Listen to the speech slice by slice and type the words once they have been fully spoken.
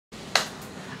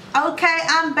Okay,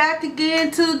 I'm back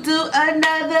again to do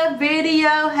another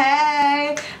video.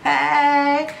 Hey,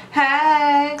 hey,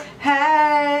 hey,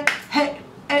 hey, hey,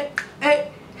 hey,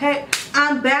 hey, hey.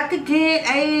 I'm back again.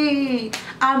 Hey,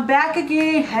 I'm back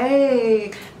again.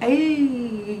 Hey,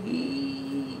 hey.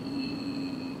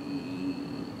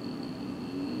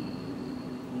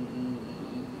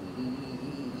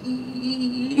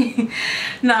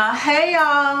 Nah, hey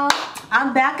y'all,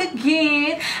 I'm back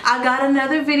again. I got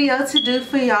another video to do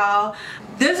for y'all.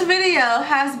 This video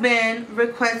has been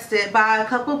requested by a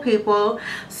couple people,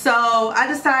 so I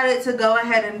decided to go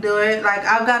ahead and do it. Like,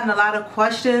 I've gotten a lot of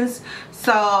questions,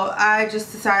 so I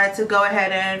just decided to go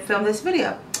ahead and film this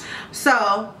video.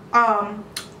 So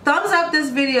thumbs up this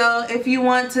video if you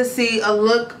want to see a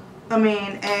look,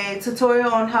 a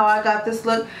tutorial on how I got this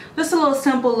look. Just a little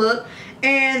simple look.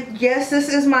 And yes, this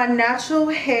is my natural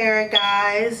hair,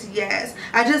 guys. Yes,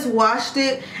 I just washed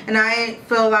it and I ain't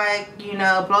feel like, you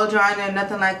know, blow drying or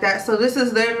nothing like that. So this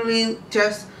is literally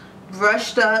just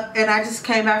brushed up, and I just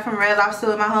came back from Red Lobster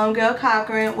with my homegirl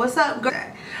Cochran. What's up, girl?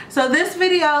 So this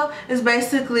video is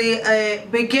basically a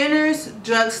beginner's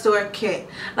drugstore kit.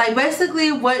 Like,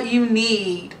 basically what you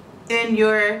need in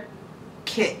your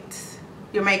kit.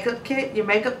 Your makeup kit, your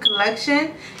makeup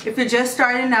collection, if you're just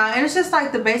starting out. And it's just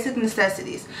like the basic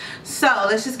necessities. So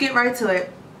let's just get right to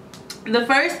it. The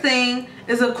first thing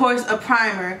is, of course, a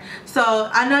primer. So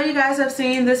I know you guys have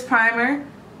seen this primer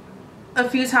a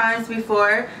few times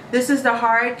before. This is the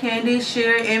Hard Candy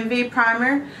Sheer Envy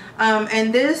primer,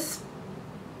 and this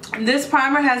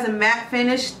primer has a matte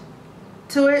finish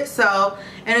to it,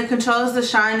 and it controls the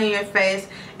shine in your face.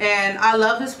 And I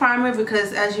love this primer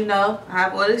because, as you know, I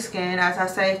have oily skin. As I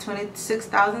say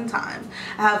 26,000 times,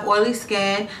 I have oily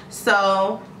skin,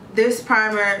 so this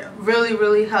primer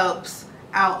really helps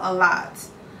out a lot.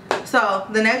 So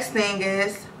the next thing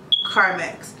is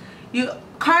Carmex. You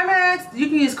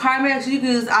can use Carmex, you can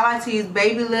use, I like to use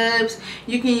Baby Lips,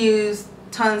 you can use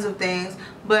tons of things,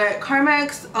 but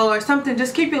Carmex or something,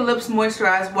 just keep your lips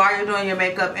moisturized while you're doing your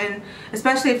makeup, and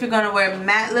especially if you're going to wear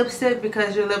matte lipstick,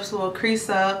 because your lips will crease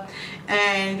up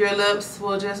and your lips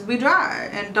will just be dry,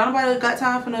 and don't nobody got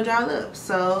time for no dry lips.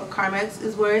 So Carmex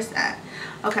is where it's at.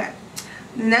 Okay,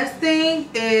 next thing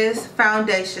is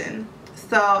foundation.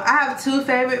 So I have two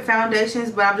favorite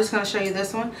foundations, but I'm just going to show you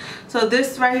this one. So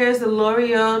this right here is the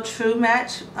L'Oreal True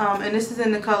Match, and this is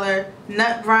in the color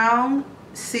Nut Brown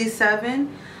C7.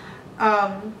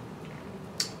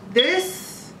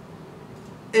 This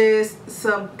is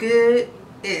some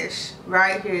good-ish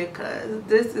right here, cuz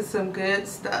this is some good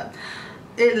stuff.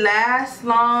 It lasts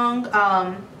long.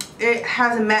 It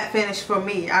has a matte finish for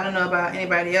me. I don't know about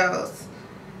anybody else.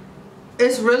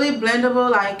 It's really blendable,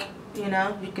 like, you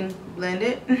know, you can blend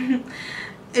it.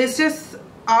 It's just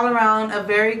all around a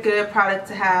very good product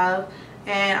to have,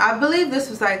 and I believe this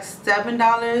was like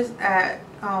 $7 at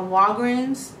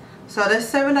Walgreens. So that's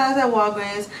 $7 at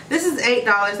Walgreens. This is $8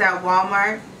 at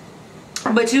Walmart.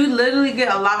 But you literally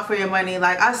get a lot for your money.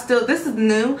 Like, this is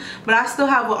new, but I still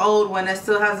have an old one that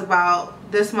still has about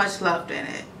this much left in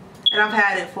it. And I've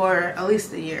had it for at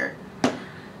least a year.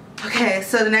 Okay,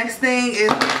 so the next thing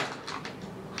is,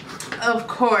 of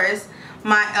course,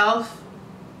 my e.l.f.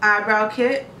 eyebrow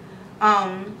kit.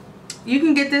 You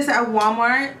can get this at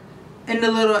Walmart in the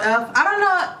little e.l.f. I don't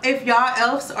know if y'all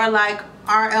e.l.f.s are like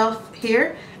our e.l.f.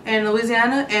 here in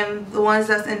Louisiana and the ones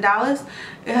that's in Dallas.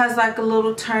 It has like a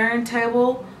little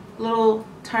turntable, little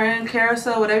turn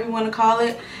carousel, whatever you want to call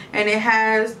it, and it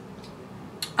has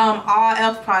all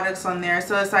e.l.f. products on there.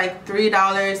 So it's like $3,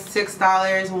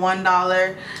 $6,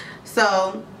 $1.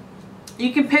 So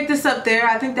you can pick this up there.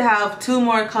 I think they have two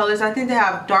more colors. I think they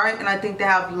have dark and I think they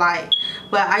have light,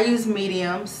 but I use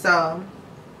medium. So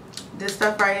this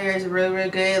stuff right here is really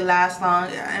good. It lasts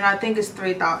long, and I think it's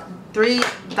 $3.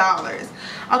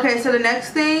 Okay, so the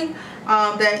next thing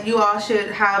that you all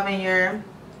should have in your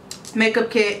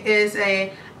makeup kit is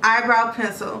a eyebrow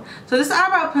pencil. So this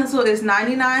eyebrow pencil is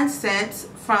 99 cents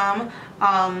from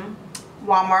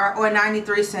Walmart, or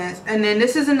 93 cents, and then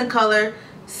this is in the color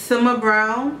Simma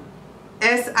Brown,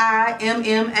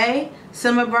 S-I-M-M-A,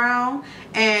 Simma Brown,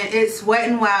 and it's Wet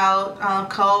n Wild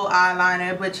cold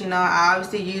eyeliner, but you know, I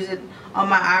obviously use it on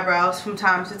my eyebrows from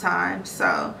time to time.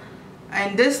 So,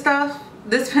 and this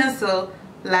pencil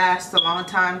lasts a long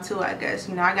time too, I guess.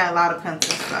 You know, I got a lot of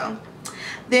pencils. So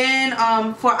then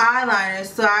for eyeliners,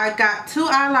 so I got two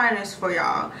eyeliners for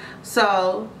y'all.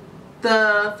 So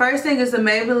the first thing is the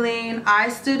Maybelline Eye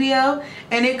Studio,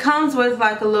 and it comes with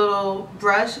like a little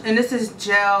brush, and this is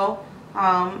gel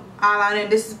eyeliner,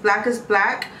 and this is Black is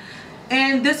Black,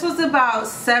 and this was about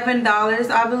 $7,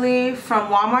 I believe, from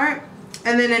Walmart.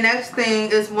 And then the next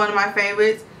thing is one of my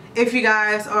favorites. if you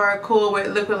guys are cool with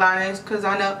liquid liners, because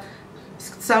I know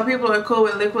some people are cool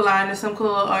with liquid liners, some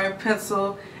cool are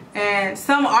pencil, and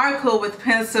some are cool with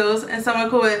pencils, and some are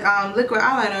cool with liquid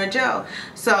eyeliner or gel.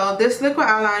 So this liquid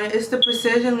eyeliner is the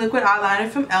Precision Liquid Eyeliner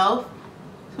from e.l.f.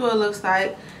 This is what it looks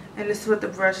like, and this is what the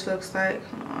brush looks like.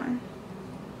 Hold on.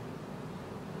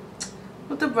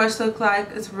 What the brush looks like,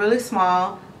 it's really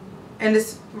small and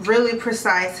it's really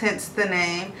precise, hence the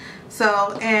name.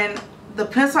 So, and the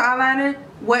pencil eyeliner,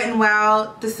 Wet n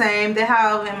Wild, the same. They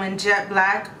have them in jet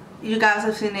black. You guys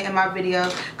have seen it in my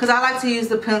videos, because I like to use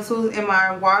the pencils in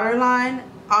my waterline,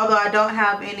 although I don't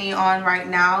have any on right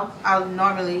now. I'll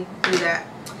normally do that.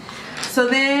 So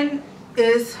then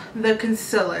is the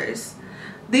concealers.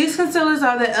 These concealers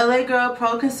are the LA Girl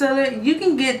Pro Concealer. You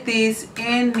can get these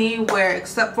anywhere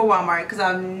except for Walmart, because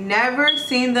I've never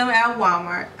seen them at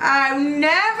Walmart. I've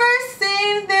never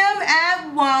seen them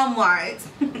at Walmart.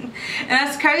 And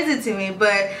that's crazy to me.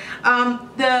 But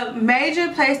the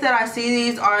major place that I see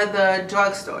these are the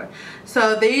drugstore.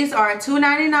 So these are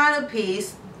 $2.99 a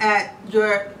piece at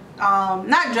your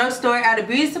not drugstore, at a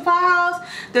beauty supply house.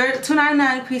 They're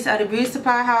 $2.99 a piece at a beauty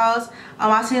supply house.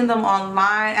 I've seen them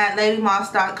online at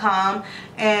ladymoss.com,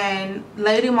 and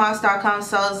ladymoss.com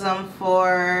sells them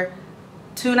for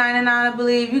 $2.99, I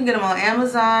believe. You can get them on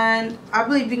Amazon. I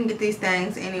believe you can get these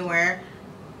things anywhere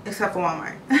except for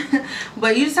Walmart.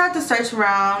 But you just have to search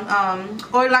around,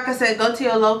 or like I said, go to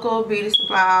your local beauty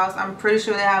supply house. I'm pretty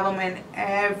sure they have them in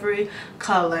every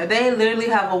color. They literally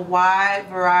have a wide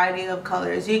variety of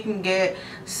colors. You can get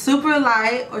super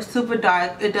light or super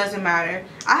dark, it doesn't matter.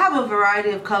 I have a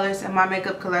variety of colors in my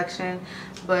makeup collection,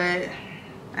 but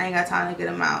I ain't got time to get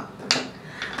them out.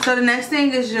 So the next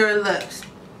thing is your lips.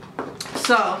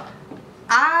 So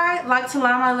I like to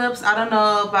line my lips. I don't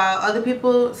know about other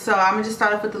people, so I'm gonna just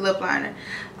start off with the lip liner.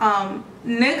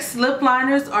 NYX lip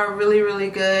liners are really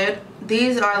good.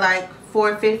 These are like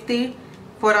 $4.50.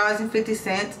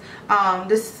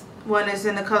 This one is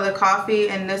in the color coffee,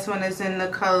 and this one is in the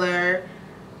color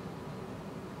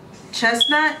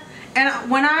chestnut.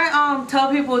 And when I tell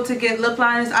people to get lip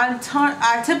liners,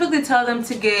 I typically tell them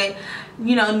to get,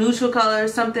 you know, neutral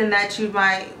colors, something that you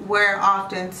might wear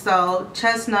often. So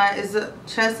chestnut is a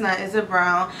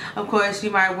brown. Of course,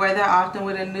 you might wear that often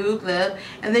with a nude lip.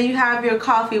 And then you have your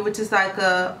coffee, which is like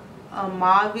a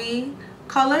mauve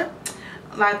color,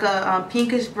 like a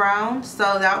pinkish brown.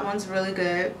 So that one's really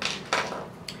good.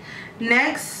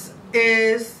 Next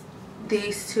is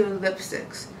these two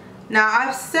lipsticks. Now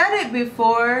I've said it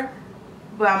before,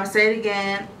 but I'm gonna say it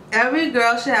again. Every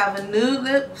girl should have a nude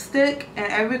lipstick,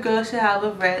 and every girl should have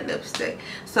a red lipstick.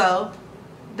 So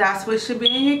that's what should be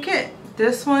in your kit.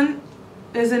 This one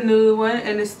is a nude one,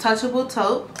 and it's touchable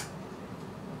taupe.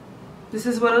 This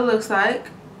is what it looks like.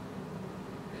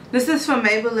 This is from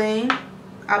Maybelline,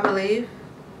 I believe.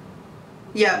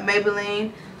 Yeah,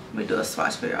 Maybelline. Let me do a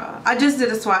swatch for y'all. I just did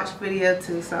a swatch video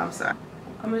too, so I'm sorry.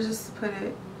 I'm gonna just put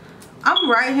it.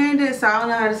 I'm right-handed, so I don't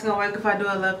know how this is gonna work if I do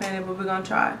it left-handed, but we're gonna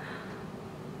try.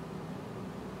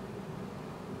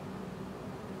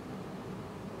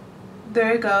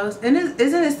 There it goes. And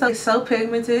isn't it so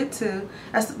pigmented too?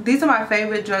 These are my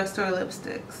favorite drugstore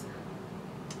lipsticks.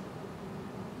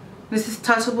 This is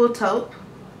touchable taupe.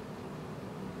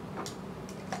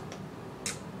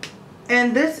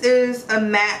 And this is a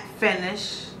matte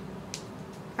finish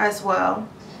as well.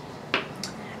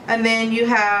 And then you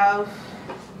have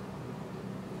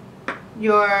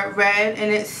your red,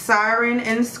 and it's Siren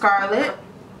and Scarlet.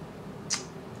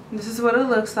 This is what it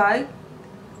looks like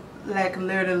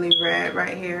literally red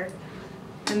right here.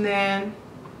 And then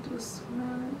just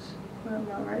smudge, what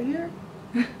about right here?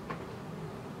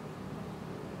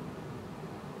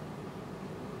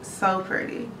 So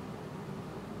pretty.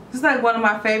 This is like one of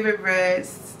my favorite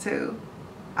reds too.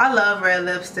 I love red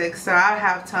lipsticks, so I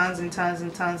have tons and tons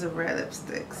and tons of red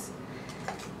lipsticks.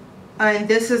 And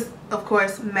this is, of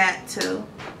course, matte too.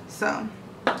 So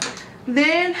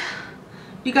then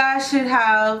you guys should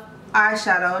have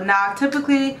eyeshadow. Now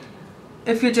typically,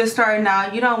 if you're just starting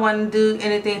out, you don't want to do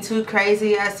anything too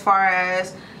crazy as far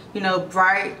as, you know,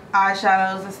 bright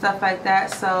eyeshadows and stuff like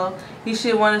that. So you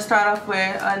should want to start off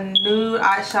with a nude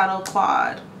eyeshadow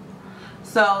quad.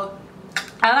 So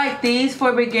I like these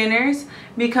for beginners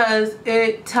because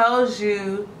it tells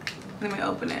you, let me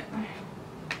open it.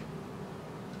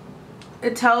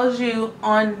 It tells you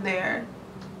on there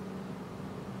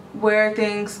where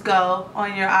things go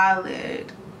on your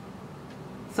eyelid.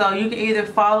 So you can either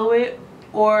follow it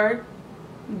or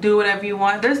do whatever you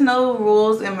want. There's no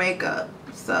rules in makeup.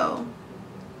 So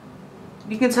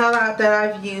you can tell that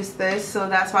I've used this. So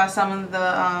that's why some of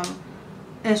the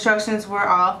instructions were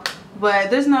off. but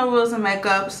there's no rules in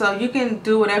makeup, so you can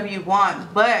do whatever you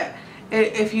want. But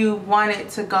if you wanted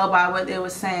to go by what they were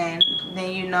saying,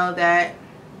 then you know that,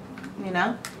 you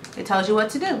know, it tells you what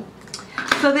to do.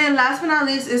 So then last but not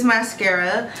least is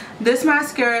mascara. This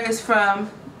mascara is from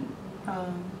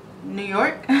New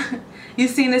York.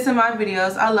 You've seen this in my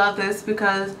videos. I love this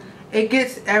because it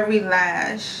gets every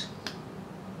lash.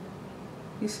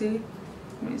 You see?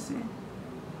 Let me see.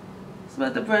 This is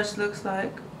what the brush looks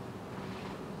like.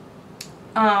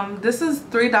 This is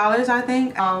 $3, I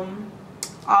think.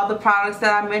 All the products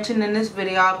that I mentioned in this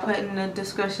video I'll put in the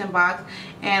description box,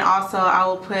 and also I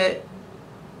will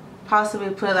possibly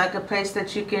put like a place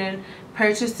that you can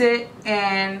purchase it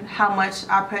and how much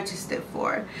I purchased it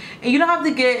for. And you don't have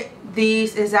to get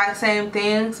these exact same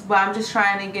things, but I'm just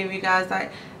trying to give you guys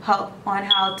like help on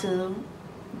how to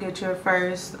get your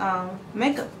first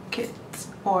makeup kit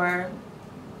or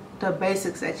the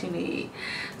basics that you need.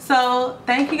 So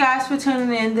thank you guys for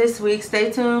tuning in this week.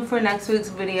 Stay tuned for next week's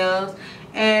videos,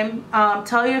 and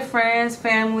tell your friends,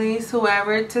 families,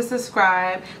 whoever to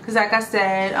subscribe, because like I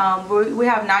said, we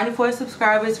have 94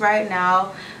 subscribers right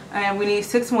now, and we need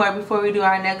 6 more before we do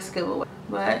our next giveaway.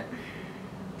 But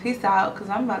peace out, because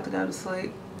I'm about to go to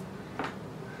sleep.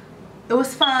 It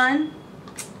was fun,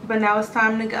 but now it's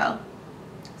time to go.